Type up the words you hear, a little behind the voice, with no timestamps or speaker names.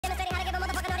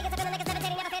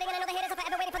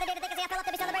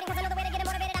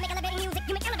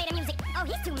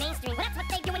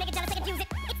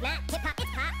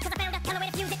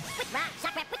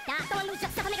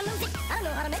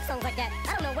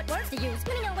what words to use.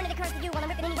 Let me know when it occurs to you while I'm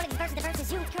ripping any one of these verses. The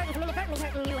verses you curtain from inadvertently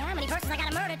hurting you. How many verses I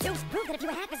gotta murder to prove that if you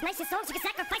were half as nice as songs you could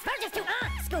sacrifice virgins to?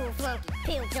 School flunky,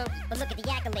 pill junkie, but look at the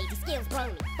accolades, these skills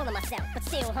brung me. Full of myself, but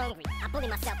still hungry. I bully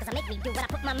myself cause I make me do what I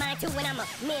put my mind to when I'm a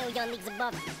million leagues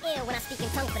above you. Ill when I speak in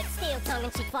tongues, but it's still tongue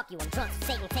in cheek. Fuck you, I'm drunk,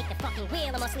 so Satan take the fucking wheel.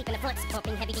 I'm asleep in the front,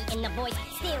 pumping heavy beat in the voice.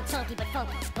 Still chunky but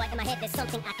funky, but in my head there's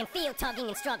something I can feel tugging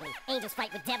and struggling. Angels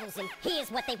fight with devils and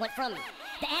here's what they want from me.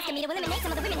 They're asking me to eliminate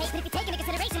some of the women hate, but if you take into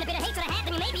consideration the bitter hatred I have,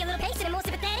 then you may be a little patient and more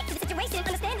sympathetic to the situation and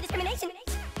understand the discrimination.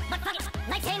 But fuck it,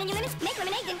 life's handing you limits, make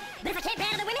lemonade. But if I can't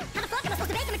battle the women, how the fuck am I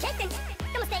supposed to bake them a cake then?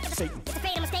 No mistake, it's a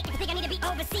fatal mistake if you think I need to be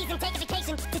overseas and take a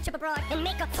vacation to trip abroad and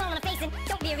make up fall on a face. And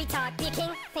don't be a retard, be a king,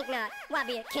 think not. Why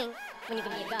be a king when you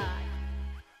can be a god?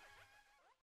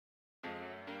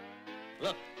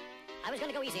 Look, I was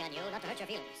gonna go easy on you, not to hurt your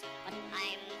feelings, but I'm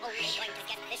only going to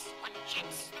get this one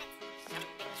chance.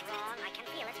 Something's wrong, I can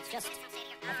feel it. It's just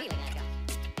a feeling I've got,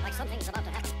 like something's about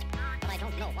to happen, but I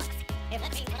don't know what. If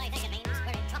that means what I think it means,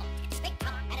 we're in trouble. Big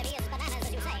trouble, and it is bananas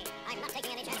as you say. I'm not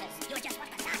taking any chances. You just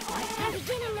want to start. I'm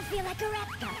beginning to feel like a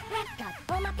rap god.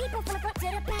 All my people from the front to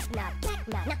the back now.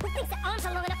 Now who thinks their arms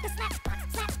are long enough to slap box?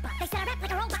 They said I rap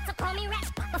like a robot, so call me rap.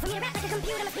 But for me to rap like a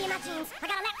computer must be in my jeans. I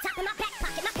got a laptop in my back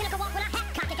pocket, my pinnacle walk when I hat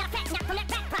cock it. Got a fat nap from that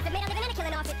back profit, made a living and a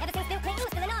killing off it. Ever since Bill Clinton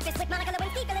was still in office, with Monica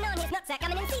Lewinsky filling on his nutsack.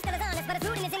 I'm an MC still as honest, but as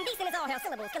rude and as indecent as all hell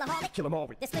syllables. Kill 'em all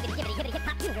with this libbity gibbity hibbity hip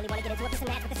hop. You don't really wanna get into a piss and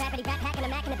match with this rappity backpack and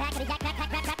a mac in the back of the yak rap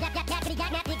yappity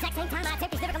yak nap. The exact same time I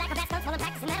attempt these lyrical acrobats stunts while I'm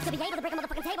practicing math to be able to break a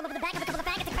motherfucking table over the back of a couple of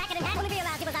faggots and crack it in half. Only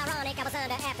realized it was ironic. I was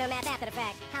under aftermath after the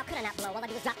fact. How could I not blow? All I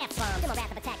do is drop F-bombs. Still a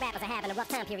wrath of attack rappers are having a rough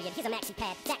time period. Here's a maxi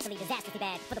pad. It's actually disastrously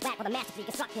bad for the whack with a masterfully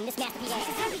constructing this masterpiece.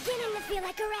 I'm beginning to feel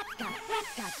like a rap god.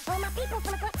 All my people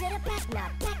from the front to the back now.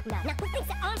 Now who thinks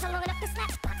their arms are long enough to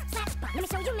slap box? Let me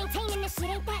show you maintaining this shit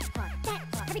ain't that hard.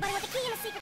 Everybody wants the key in the secret.